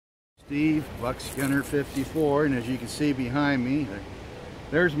Steve, Buckskinner 54, and as you can see behind me,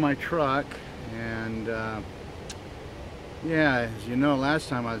 there's my truck. And yeah, as you know, last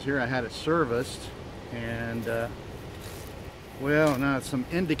time I was here I had it serviced, and well, now some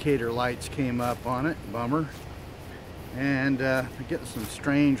indicator lights came up on it, bummer, and I'm getting some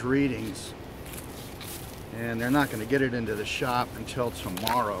strange readings, and they're not going to get it into the shop until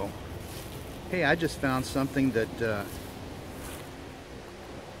tomorrow. Hey, I just found something that a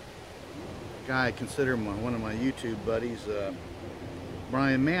guy I consider one of my YouTube buddies,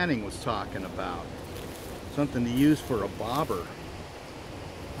 Brian Manning, was talking about. Something to use for a bobber.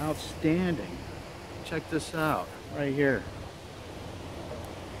 Outstanding. Check this out right here.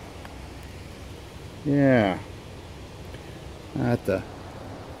 Yeah. I have to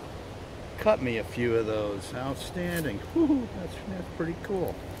cut me a few of those. Outstanding. Whew, that's pretty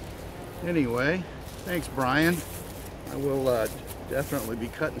cool. Anyway, thanks, Brian. I will definitely be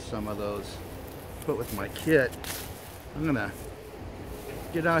cutting some of those. Put with my kit. I'm gonna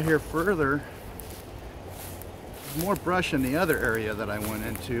get out here further. There's more brush in the other area that I went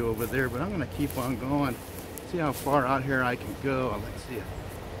into over there, but I'm gonna keep on going. See how far out here I can go. Let's see,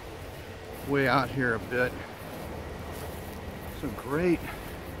 way out here a bit. Some great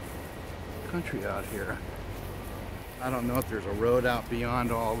country out here. I don't know if there's a road out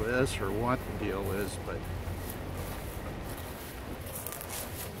beyond all this or what the deal is, but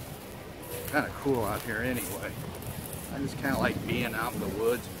kind of cool out here anyway. I just kind of like being out in the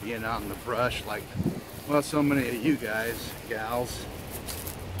woods, being out in the brush, like, well, so many of you guys, gals.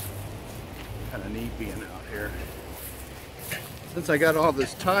 Kind of neat being out here. Since I got all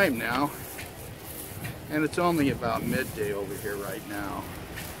this time now, and it's only about midday over here right now,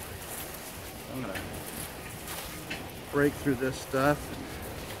 I'm gonna break through this stuff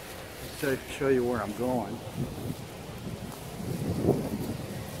and show you where I'm going.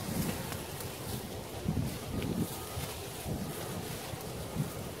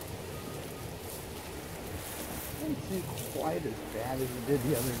 Doesn't seem quite as bad as it did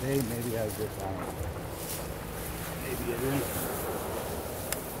the other day. Maybe I was just, I don't know. Maybe it is.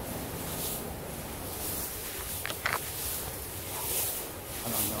 I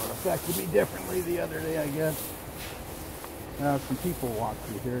don't know. It affected me differently the other day, I guess. Some people walked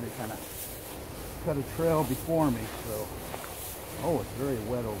through here to kind of cut a trail before me, so. Oh, it's very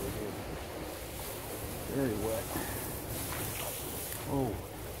wet over here. Very wet. Oh.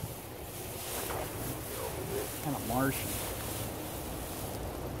 It's kind of marshy.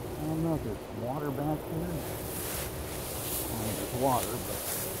 I don't know if there's water back here. I mean, there's water, but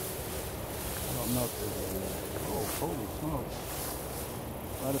I don't know if there's a, oh, holy smokes.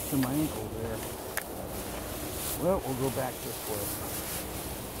 Right up to my ankle there. Well, we'll go back this way.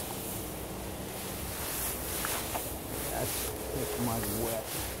 That's mighty wet.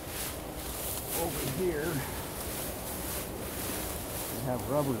 Over here, we have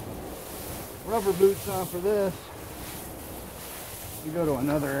rubber boots on for this. We go to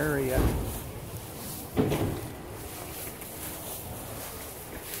another area.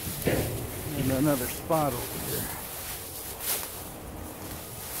 And another spot over here.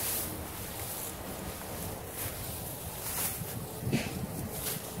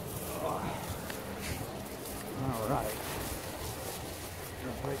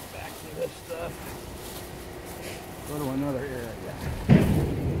 Right back to this stuff. Go to another area.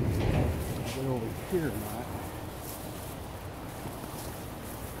 Go over here or not.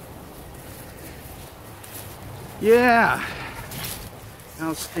 Yeah.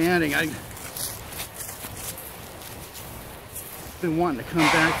 Outstanding. I've been wanting to come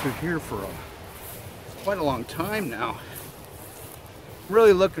back through here for quite a long time now.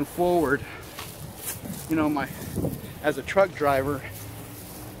 Really looking forward. You know, as a truck driver,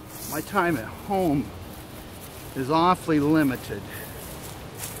 my time at home is awfully limited.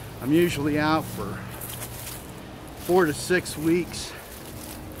 I'm usually out for 4 to 6 weeks,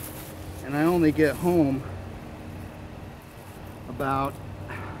 and I only get home about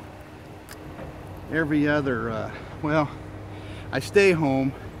every other, well, I stay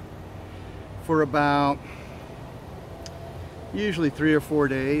home for about usually 3 or 4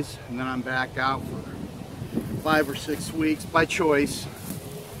 days, and then I'm back out for 5 or 6 weeks by choice.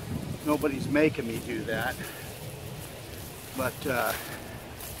 Nobody's making me do that, but look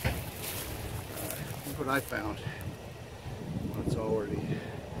what I found. Well, it's already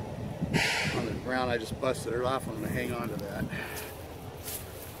on the ground. I just busted it off. I'm going to hang on to that.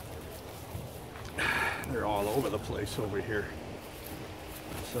 They're all over the place over here.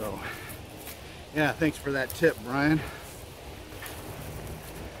 So, yeah, thanks for that tip, Brian.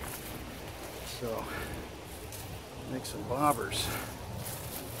 So, make some bobbers.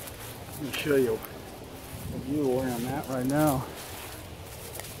 Let me show you a view where I'm at right now.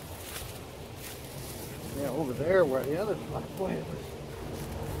 Yeah, over there where the other spot, boy, it was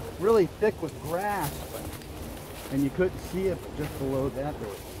really thick with grass, and you couldn't see it, but just below that there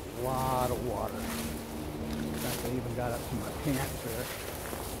was a lot of water. In fact, I even got up to my pants there.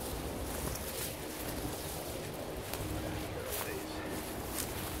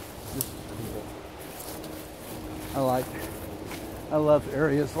 This is cool. I love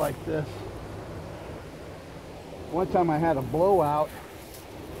areas like this. One time I had a blowout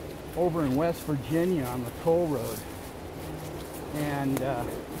over in West Virginia on the toll road, and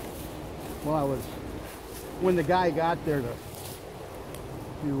well, when the guy got there to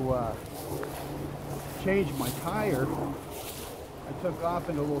change my tire, I took off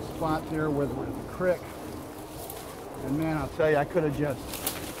into a little spot there where there was a creek, and man, I'll tell you, I could have just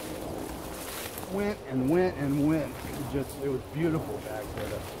went and went and went. It was beautiful back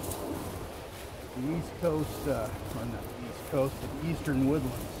there. The East Coast, or not the East Coast, but the Eastern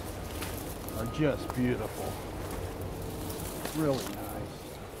Woodlands are just beautiful. Really nice.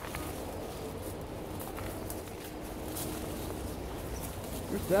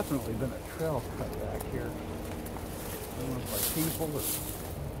 There's definitely been a trail cut back here. I don't know if by people or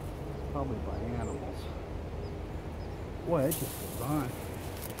probably by animals. Boy, it just goes on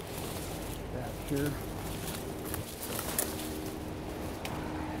back here.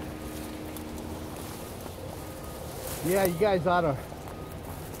 Yeah, you guys ought to,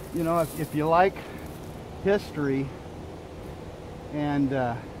 you know, if you like history and,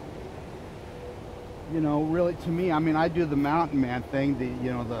 you know, really to me, I mean, I do the mountain man thing, the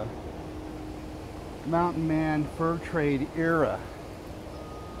mountain man fur trade era.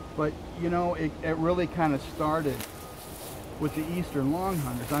 But, you know, it really kind of started with the Eastern long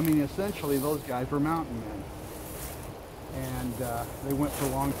hunters. I mean, essentially those guys were mountain men. And they went for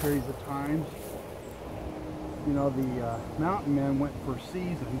long periods of time. You know, the mountain men went for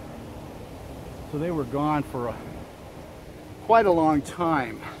season, so they were gone for quite a long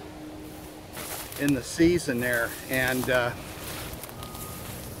time in the season there. And boy,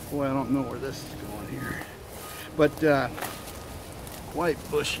 I don't know where this is going here, but quite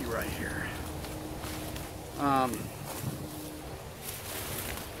bushy right here.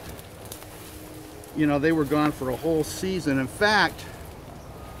 You know, they were gone for a whole season. In fact,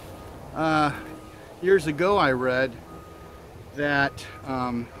 years ago I read that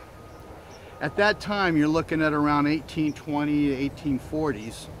at that time you're looking at around 1820 to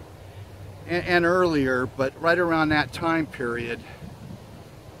 1840s and earlier, but right around that time period,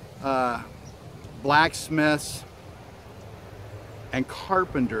 blacksmiths and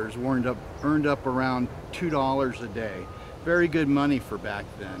carpenters earned up around $2 a day. Very good money for back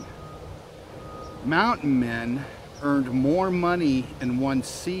then. Mountain men earned more money in one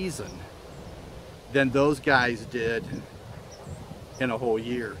season than those guys did in a whole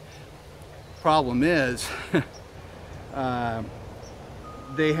year. Problem is,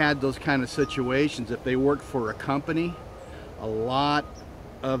 they had those kind of situations. If they worked for a company, a lot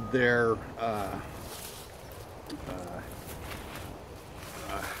of their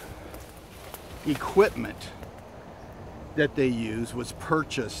equipment that they used was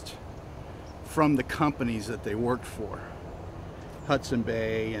purchased from the companies that they worked for. Hudson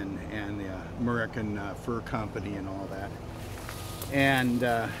Bay and the American Fur Company and all that. And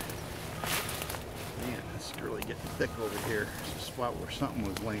man, it's really getting thick over here. There's a spot where something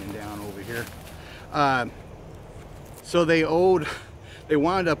was laying down over here. So they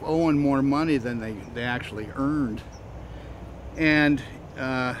wound up owing more money than they actually earned. And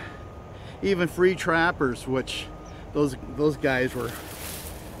even free trappers, which those guys were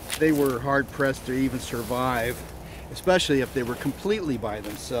hard pressed to even survive, especially if they were completely by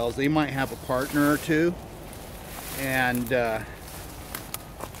themselves. They might have a partner or two, and the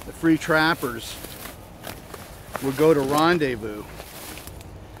free trappers would go to rendezvous.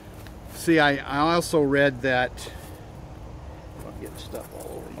 See, I also read that, I'm getting stuff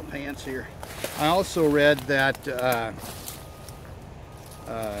all over my pants here. I also read that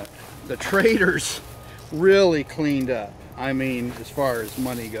the traders really cleaned up. I mean, as far as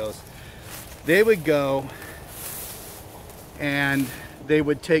money goes, they would go and they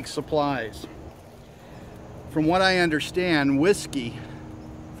would take supplies. From what I understand, whiskey,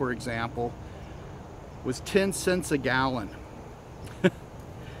 for example, was 10 cents a gallon.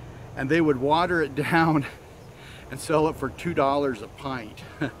 And they would water it down and sell it for $2 a pint.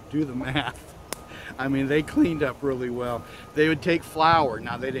 Do the math. I mean, they cleaned up really well. They would take flour.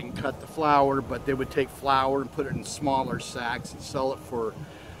 Now, they didn't cut the flour, but they would take flour and put it in smaller sacks and sell it for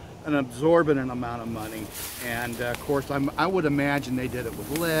an exorbitant amount of money. And of course, I would imagine they did it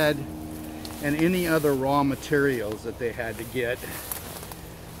with lead and any other raw materials that they had to get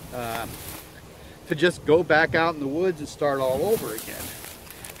to just go back out in the woods and start all over again.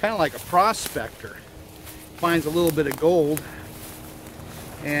 Kind of like a prospector. Finds a little bit of gold,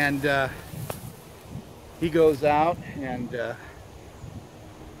 and he goes out and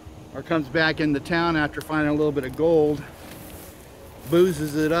or comes back into town after finding a little bit of gold,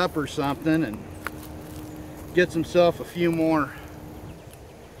 boozes it up or something, and gets himself a few more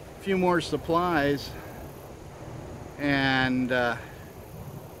supplies, and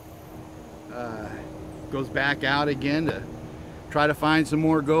goes back out again to try to find some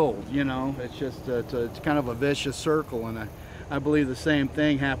more gold. You know, it's just it's kind of a vicious circle, and I believe the same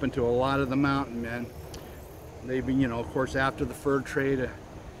thing happened to a lot of the mountain men. They've been, you know, of course, after the fur trade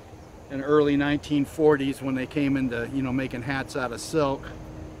in the early 1940s, when they came into, you know, making hats out of silk,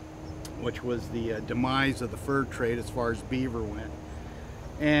 which was the demise of the fur trade as far as beaver went.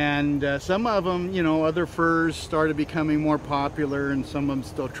 And some of them, you know, other furs started becoming more popular, and some of them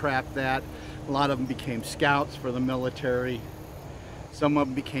still trapped that. A lot of them became scouts for the military. Some of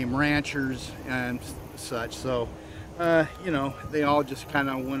them became ranchers and such. So, you know, they all just kind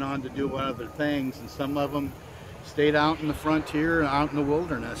of went on to do other things, and some of them stayed out in the frontier, out in the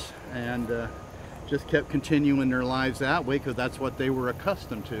wilderness, and just kept continuing their lives that way because that's what they were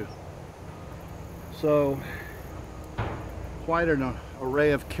accustomed to. So, quite an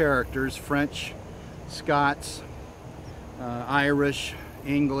array of characters: French, Scots, Irish,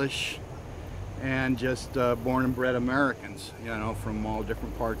 English, and just born and bred Americans, you know, from all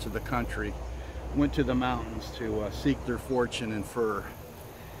different parts of the country. Went to the mountains to seek their fortune in fur,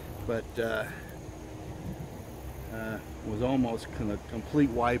 but was almost a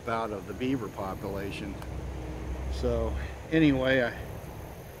complete wipeout of the beaver population. So anyway,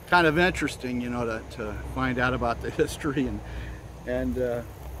 kind of interesting, you know, to find out about the history and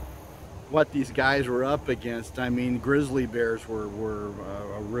what these guys were up against. I mean, grizzly bears were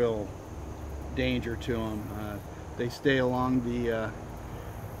a real danger to them. They stay along the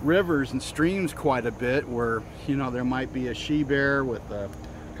rivers and streams quite a bit, where, you know, there might be a she bear with a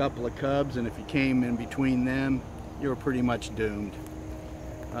couple of cubs, and if you came in between them, you were pretty much doomed.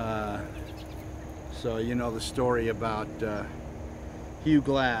 So you know the story about Hugh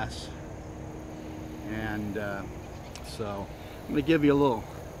Glass, and so I'm going to give you a little,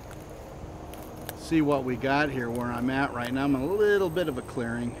 see what we got here where I'm at right now. I'm in a little bit of a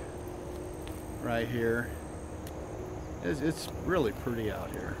clearing right here. It's really pretty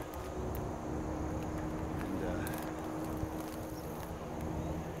out here. And,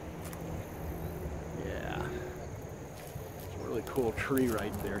 yeah, it's a really cool tree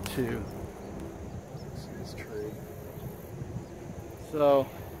right there too. This tree. So,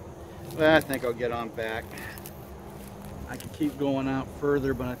 well, I think I'll get on back. I could keep going out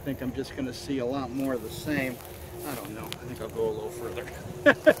further, but I think I'm just going to see a lot more of the same. I don't know. I think I'll go a little further.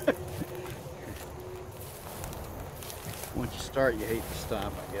 Once you start, you hate to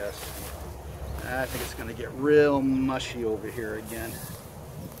stop, I guess. I think it's going to get real mushy over here again.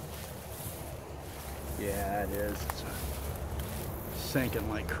 Yeah, it is. It's sinking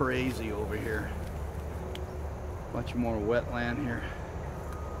like crazy over here. Much more wetland here.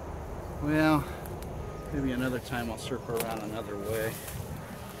 Well, maybe another time I'll circle around another way.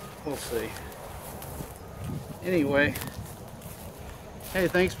 We'll see. Anyway, hey,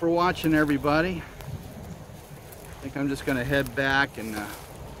 thanks for watching, everybody. I think I'm just going to head back, and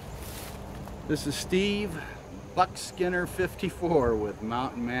this is Steve Buckskinner 54 with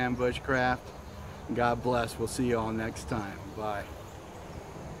Mountain Man Bushcraft. God bless. We'll see you all next time. Bye.